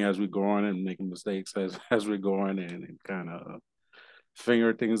learning as we go on and making mistakes as we're going and kind of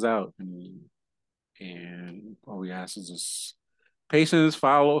figure things out, and all we ask is just patience,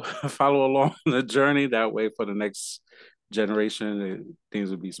 follow follow along the journey. That way, for the next generation, things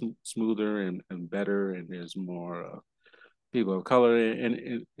will be smoother and better, and there's more people of color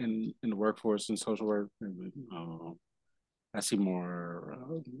in the workforce and social work. And, I see more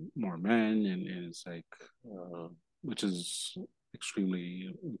men, and it's like which is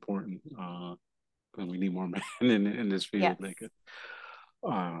extremely important because we need more men in this field. Yes. Like,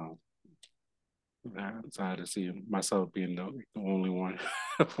 uh, I'm tired of seeing myself being the only one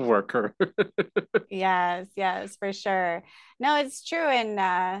worker. Yes, yes, for sure. No, it's true.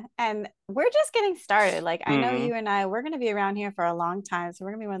 And we're just getting started. Like I know Mm-hmm. you and I, we're gonna be around here for a long time. So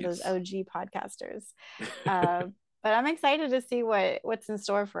we're gonna be one of those Yes. OG podcasters. Uh, but I'm excited to see what's in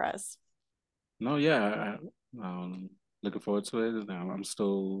store for us. No, yeah. Looking forward to it. I'm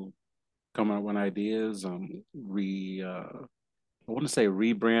still coming up with ideas. I want to say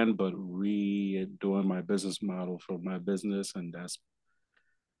rebrand, but redoing my business model for my business, and that's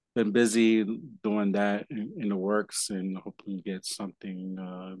been busy doing that in the works, and hoping to get something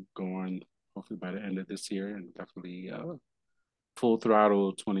going. Hopefully by the end of this year, and definitely full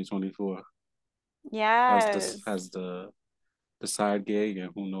throttle 2024 as this Yes. as the side gig,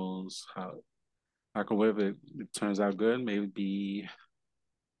 and who knows how I can if it turns out good, maybe be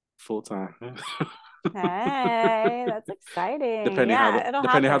full time. Hey, that's exciting. Yeah, it'll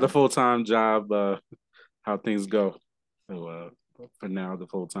Depending how the happen. full time job how things go. So for now, the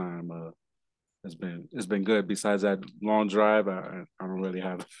full time it's been good. Besides that long drive, I don't really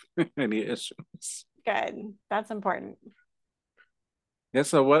have any issues. Good. That's important. Yeah.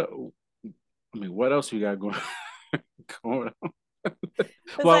 So what? I mean, what else you got going going on?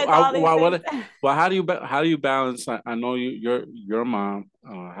 Well, Besides all these things. well, how do you balance? I know you're a mom.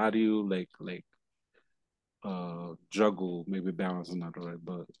 How do you juggle, maybe balance is not the right,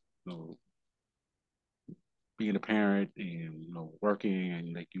 but being a parent and working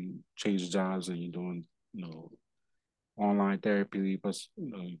and like you change jobs and you're doing you know online therapy, plus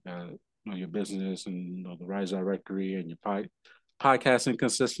you got your business and the Rise Directory and your podcasting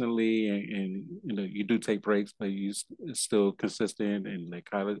consistently, and you do take breaks, but it's still consistent. And like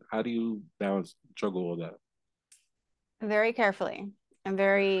how do you balance juggle all that? Very carefully and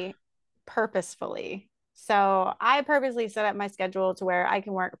very purposefully. So I purposely set up my schedule to where I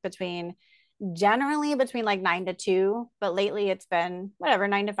can work generally between like 9 to 2, but lately it's been whatever,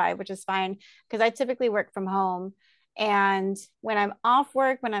 9 to 5, which is fine because I typically work from home. And when I'm off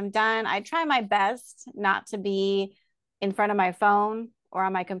work, when I'm done, I try my best not to be in front of my phone or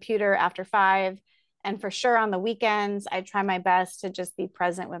on my computer after 5. And for sure on the weekends, I try my best to just be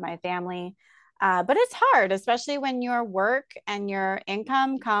present with my family. But it's hard, especially when your work and your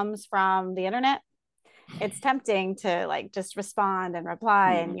income comes from the internet. It's tempting to like just respond and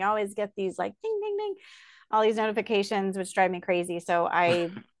reply, and you always get these like ding ding ding, all these notifications, which drive me crazy. So I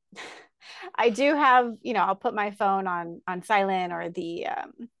do have, I'll put my phone on silent or the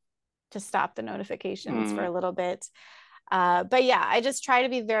to stop the notifications for a little bit. But yeah, I just try to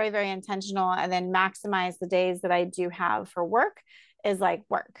be very, very intentional and then maximize the days that I do have for work is like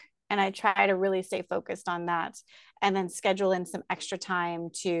work. And I try to really stay focused on that and then schedule in some extra time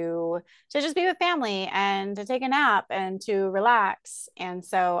to just be with family and to take a nap and to relax. And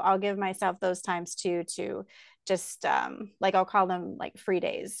so I'll give myself those times too to just like I'll call them like free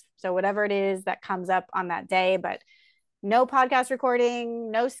days. So whatever it is that comes up on that day, but no podcast recording,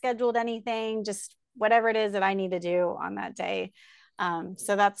 no scheduled anything, just whatever it is that I need to do on that day.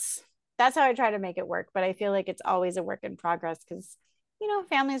 So that's how I try to make it work. But I feel like it's always a work in progress because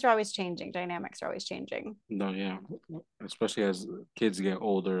families are always changing, dynamics are always changing. No, yeah, especially as kids get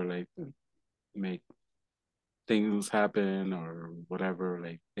older, like make things happen or whatever.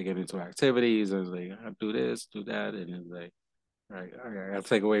 Like they get into activities and like I do this, do that, and it's like, all right, I gotta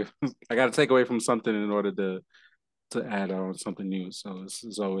take away. I gotta take away from something in order to add on something new. So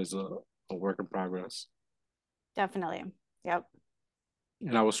it's always a work in progress. Definitely. Yep.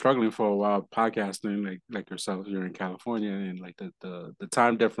 And I was struggling for a while podcasting, like yourself. You're in California, and like the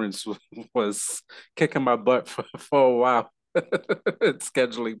time difference was kicking my butt for a while.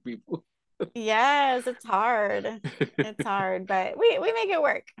 Scheduling people. Yes, it's hard. It's hard, but we make it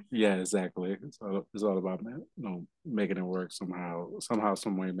work. Yeah, exactly. It's all about making it work somehow,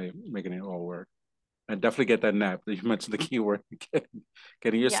 some way, making it all work. And definitely get that nap. You mentioned the keyword: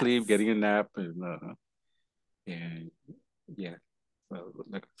 getting your sleep, Yes. getting a nap, and yeah. So,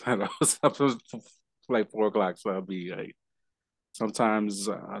 like I was up to like 4 o'clock, so I'll be like sometimes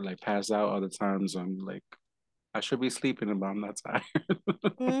I like pass out, other times I'm like I should be sleeping, but I'm not tired.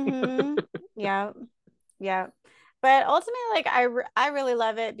 Mm-hmm. Yeah. Yeah. But ultimately, like I really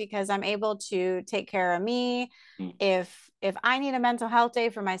love it because I'm able to take care of me. Mm. If I need a mental health day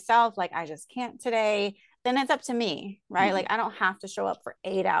for myself, like I just can't today, then it's up to me, right? Like Mhm. I don't have to show up for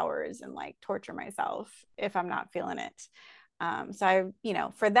 8 hours and like torture myself if I'm not feeling it. So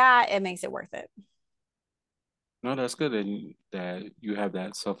for that, it makes it worth it. No, that's good, and that you have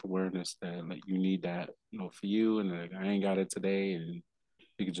that self awareness that like you need that, for you, and like I ain't got it today, and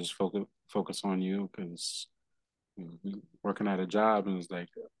you can just focus on you because working at a job and it's like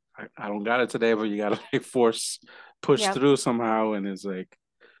I don't got it today, but you gotta like push Yep. through somehow, and it's like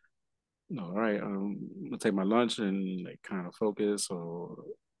no, all right, I'll take my lunch and like kind of focus or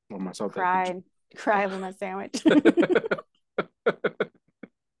myself that Cry over my sandwich.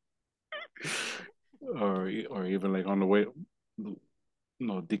 or even like on the way,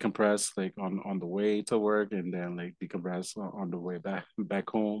 decompress like on the way to work and then like decompress on the way back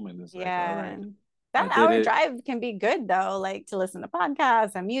home, and it's like all Yeah. right, I That did hour it. drive can be good though, like to listen to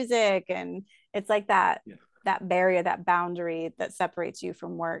podcasts and music. And it's like Yeah, that barrier, that boundary that separates you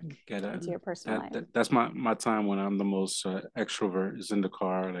from work get it. into your personal life. That's my time when I'm the most extrovert is in the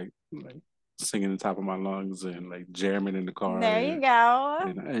car, like singing the top of my lungs and like jamming in the car, There you go.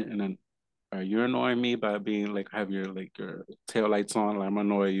 and then you're annoying me by being like have your tail lights on. Like, I'm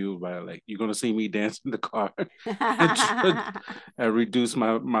annoy you by like you're gonna see me dance in the car and, and reduce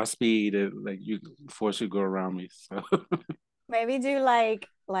my speed and like you force you to go around me. So Maybe do like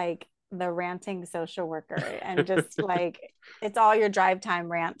the ranting social worker and just like it's all your drive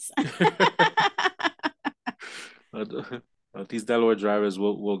time rants. uh, these Delaware drivers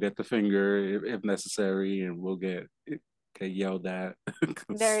will get the finger if necessary, and we'll get. get yelled at.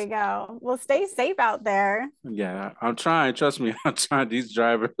 There you go. Well, stay safe out there. Yeah, I'm trying. Trust me, I'm trying. These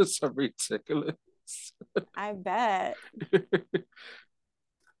drivers are ridiculous. I bet.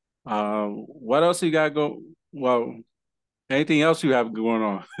 What else you got go? Well, anything else you have going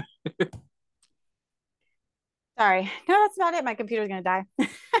on? Sorry. No, that's about it. My computer's gonna die. No,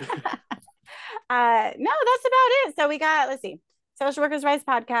 that's about it. So we got, let's see, Social Workers Rise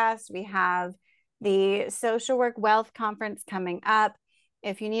podcast. We have the Social Work Wealth Conference coming up.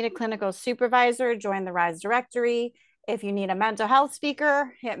 If you need a clinical supervisor, join the Rise directory. If you need a mental health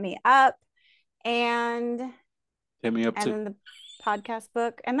speaker, hit me up. And Hit me up and too. then the podcast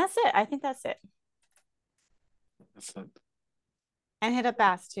book. And that's it. I think that's it. That's it. And hit up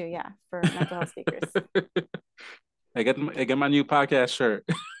Bass too, yeah, for mental health speakers. I get my new podcast shirt.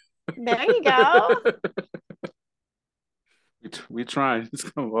 There you go. We trying.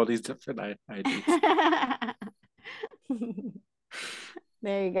 It's all these different ideas.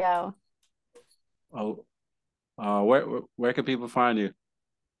 There you go. Oh, where can people find you?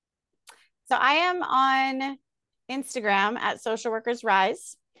 So I am on Instagram at Social Workers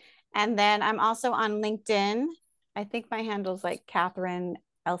Rise. And then I'm also on LinkedIn. I think my handle's like Catherine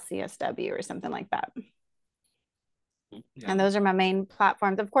LCSW or something like that. Yeah. And those are my main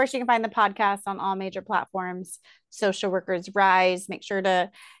platforms. Of course, you can find the podcast on all major platforms. Social Workers Rise. Make sure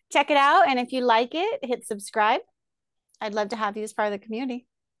to check it out. And if you like it, hit subscribe. I'd love to have you as part of the community.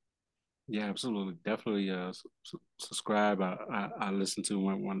 Yeah, absolutely. Definitely subscribe. I listen to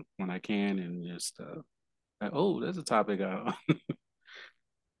when I can, and just like, oh, there's a topic.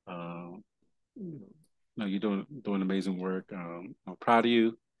 No, you're doing amazing work. I'm proud of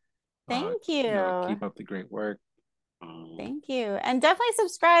you. Thank you. Keep up the great work. Thank you. And definitely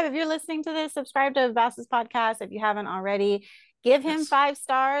subscribe. If you're listening to this, subscribe to Bass's podcast if you haven't already. Give him 5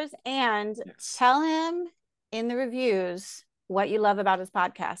 stars and tell him in the reviews what you love about his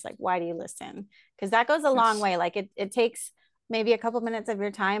podcast. Like, why do you listen? Because that goes a long way. Like it takes maybe a couple minutes of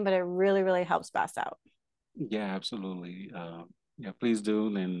your time, but it really, really helps Bass out. Yeah, absolutely. Yeah, please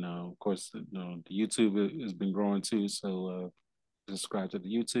do. And of course, the YouTube has been growing too. So subscribe to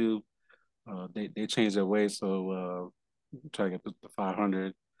the YouTube. They changed their way, so try to get the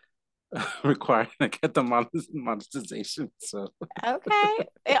 500 required to get the monetization. So okay,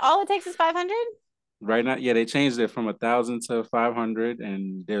 all it takes is 500. Right now, yeah, they changed it from 1,000 to 500,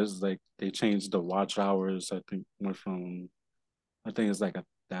 and there's like they changed the watch hours. I think went from, I think it's like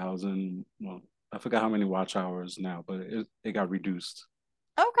 1,000. Well, I forgot how many watch hours now, but it got reduced.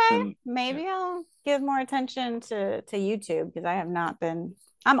 Okay, and, maybe I'll give more attention to YouTube because I have not been.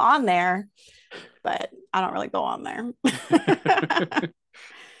 I'm on there, but I don't really go on there.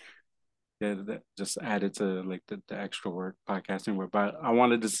 Yeah, that just added to like the extra work, podcasting work. But I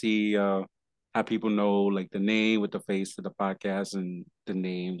wanted to see how people know like the name with the face to the podcast and the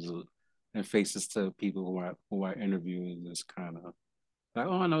names and faces to people who are interviewing. This kind of like,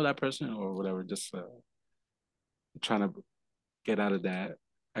 oh, I know that person or whatever. Just trying to get out of that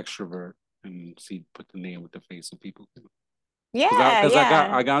extrovert and put the name with the face of people. Yeah, because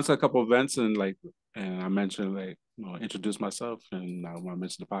I got into a couple events and I mentioned like introduce myself and I want to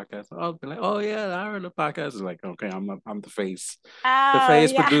mention the podcast. I'll be like, oh yeah, I heard the podcast. It's like, okay, I'm the face, the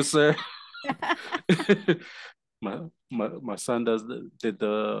face producer. my son did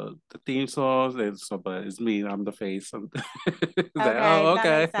the theme songs, and so but it's me. I'm the face. Okay, like, oh,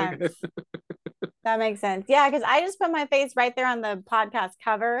 okay. That makes sense. That makes sense. Yeah, because I just put my face right there on the podcast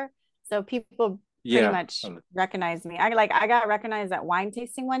cover, so people pretty much recognize me. I got recognized at wine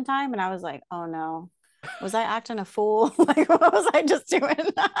tasting one time, and I was like, oh no, was I acting a fool? Like, what was I just doing?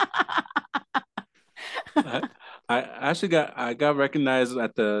 I actually got recognized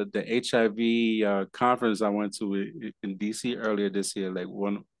at the HIV conference I went to in DC earlier this year. Like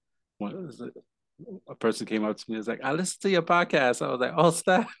a person came up to me and was like, I listened to your podcast. I was like, oh,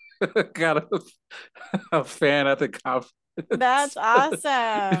 stop. Got a fan at the conference. That's awesome.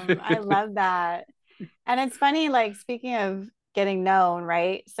 I love that. And it's funny, like speaking of getting known,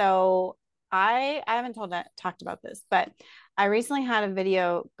 right? So I haven't talked about this, but I recently had a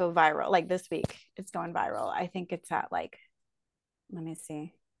video go viral. Like this week, it's going viral. I think it's at like, let me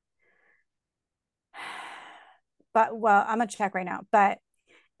see. But well, I'm gonna check right now. But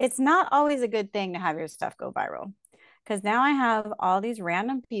it's not always a good thing to have your stuff go viral because now I have all these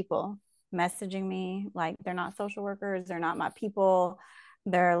random people messaging me like they're not social workers, they're not my people.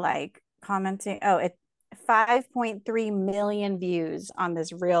 They're like commenting, oh, it's 5.3 million views on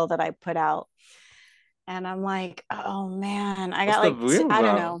this reel that I put out. And I'm like, oh man, I got like, I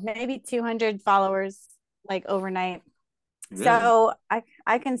don't know, maybe 200 followers like overnight. Really? So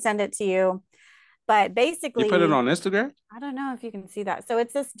I can send it to you. But You put it basically, on Instagram? I don't know if you can see that. So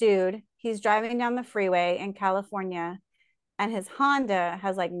it's this dude. He's driving down the freeway in California, and his Honda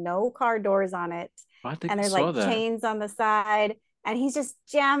has like no car doors on it. I think And I there's saw like that. chains on the side. And he's just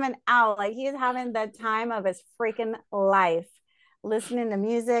jamming out. Like he's having the time of his freaking life, listening to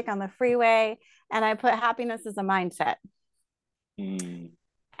music on the freeway. And I put happiness as a mindset. Mm.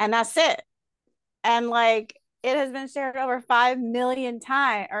 And that's it. And like it has been shared over 5 million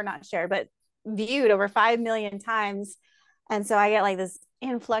times, or not shared, but viewed over 5 million times. And so I get like this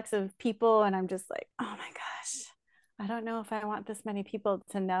influx of people, and I'm just like, oh my gosh, I don't know if I want this many people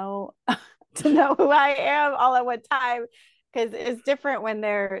to know to know who I am all at one time, because it's different when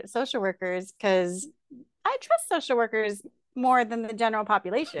they're social workers, because I trust social workers more than the general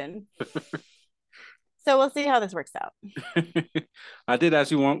population. So we'll see how this works out. I did ask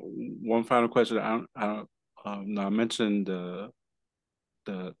you one final question. I mentioned the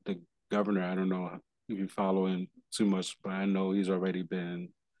governor. I don't know if you're following too much, but I know he's already been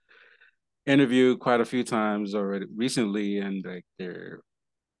interviewed quite a few times already recently, and like they're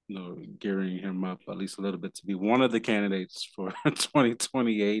gearing him up at least a little bit to be one of the candidates for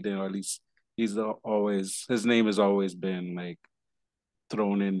 2028, and or at least he's always his name has always been like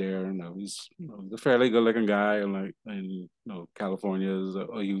thrown in there. He's a fairly good looking guy, and California is a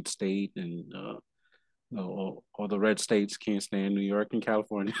huge state, and all the red states can't stand New York and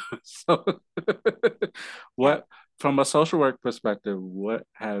California. So, Yeah. what from a social work perspective, what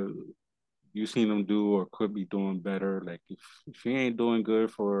have you seen him do or could be doing better? Like if he ain't doing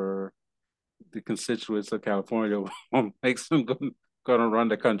good for the constituents of California, what makes him gonna run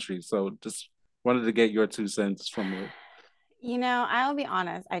the country? So just wanted to get your 2 cents from a. I'll be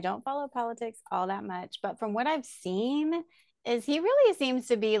honest, I don't follow politics all that much, but from what I've seen, is he really seems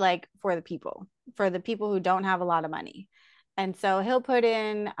to be like for the people who don't have a lot of money. And so he'll put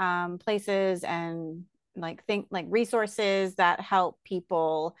in places and like think like resources that help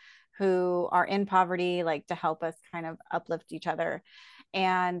people who are in poverty, like to help us kind of uplift each other.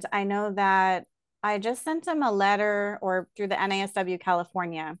 And I know that I just sent him a letter, or through the NASW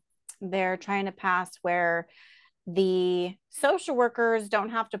California, they're trying to pass where the social workers don't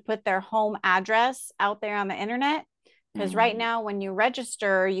have to put their home address out there on the internet, because right Mm, now when you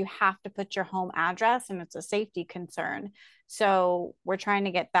register you have to put your home address, and it's a safety concern. So we're trying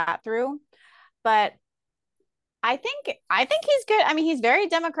to get that through. But I think he's good. I mean, he's very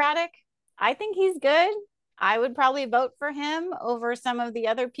democratic. I think he's good. I would probably vote for him over some of the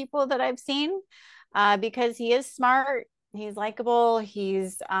other people that I've seen, because he is smart, he's likable, he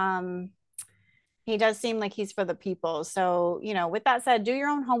does seem like he's for the people. So, with that said, do your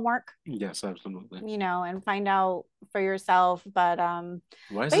own homework, yes, absolutely. and find out for yourself. Why is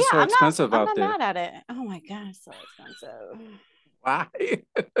But it yeah, so expensive I'm out not there? mad at it. Oh my gosh, so expensive. Why?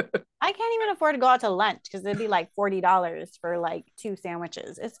 I can't even afford to go out to lunch because it'd be like $40 for like 2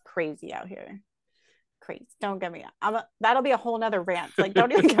 sandwiches. It's crazy out here. Crazy. Don't get me. That'll be a whole nother rant. Like,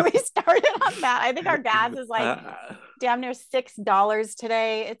 don't even get me started on that. I think our gas is like uh, damn near $6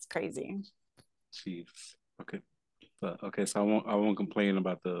 today. It's crazy. Chiefs. Okay. Okay, so I won't complain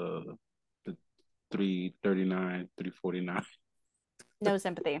about the 339, 349. No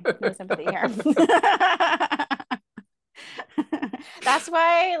sympathy. No sympathy here. That's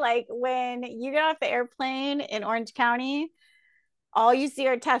why, like, when you get off the airplane in Orange County, all you see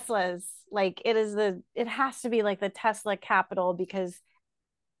are Teslas. Like, it has to be like the Tesla capital, because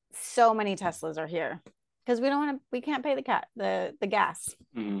so many Teslas are here. Because we can't pay the gas.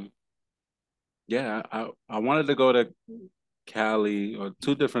 Mm-hmm. Yeah, I wanted to go to Cali on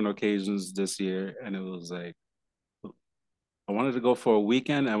 2 different occasions this year, and it was like I wanted to go for a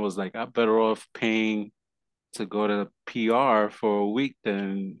weekend. I was like, I'm better off paying to go to PR for a week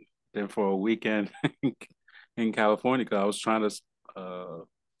than for a weekend in California. Because I was trying to.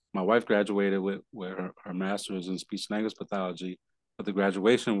 My wife graduated with her master's in speech language pathology, but the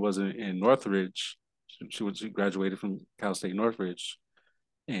graduation wasn't in Northridge. She graduated from Cal State Northridge,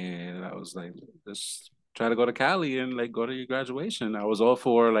 and I was like, let's try to go to Cali and like go to your graduation. I was all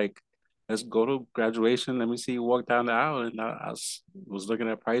for like, let's go to graduation. Let me see you walk down the aisle. And was looking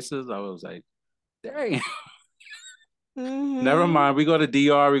at prices. I was like, dang, never Mm-hmm. mind. We go to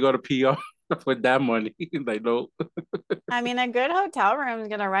DR, we go to PR with that money. Like, no. I mean, a good hotel room is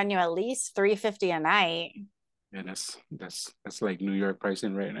gonna run you at least 350 a night. And that's like New York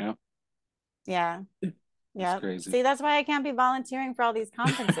pricing right now. Yeah. It's Yep. crazy. See, that's why I can't be volunteering for all these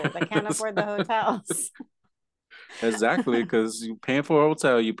conferences. I can't afford the hotels. Exactly, because you paying for a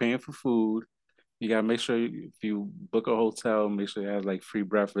hotel, you paying for food, You gotta make sure if you book a hotel, make sure it has like free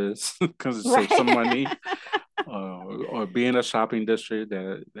breakfast because it saves some Right. money. Or be in a shopping district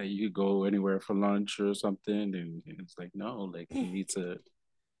that you could go anywhere for lunch or something, and it's like no, like you need to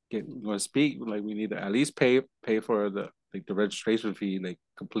get going to speak. Like we need to at least pay for the registration fee, like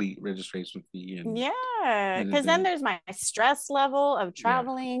complete registration fee, Yeah, and because then then there's my stress level of yeah,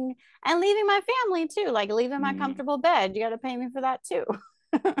 traveling and leaving my family too, like leaving my mm, comfortable bed. You got to pay me for that too.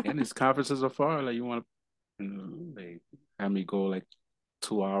 and these conferences are far. Like you want to, they have me go like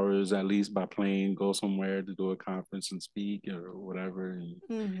 2 hours at least by plane, go somewhere to do a conference and speak or whatever. And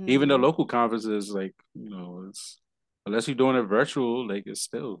even the Hmm. local conferences, like it's unless you're doing it virtual, like it's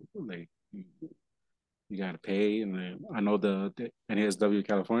still like you got to pay. And then I know the NASW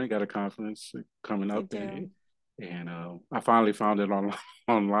California got a conference coming They up, do. and I finally found it on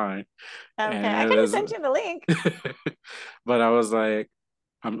online, Okay, I and could have there's, sent you the link. but I was like,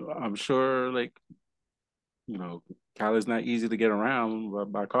 I'm sure like you know, Cali's not easy to get around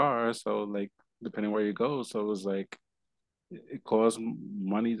by car. So like depending where you go, so it was like it costs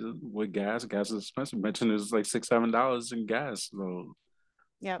money with gas. Gas is expensive. Mention is like $6-7 in gas, so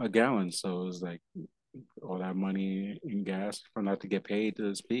Yep, a gallon. So it's like all that money in gas for not to get paid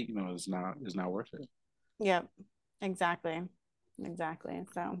to speak. Is not worth it. yep, exactly, exactly.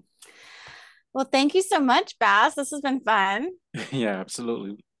 So, well, thank you so much, Bass. This has been fun. Yeah,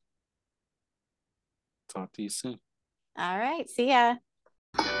 absolutely. Talk to you soon. All right, see ya.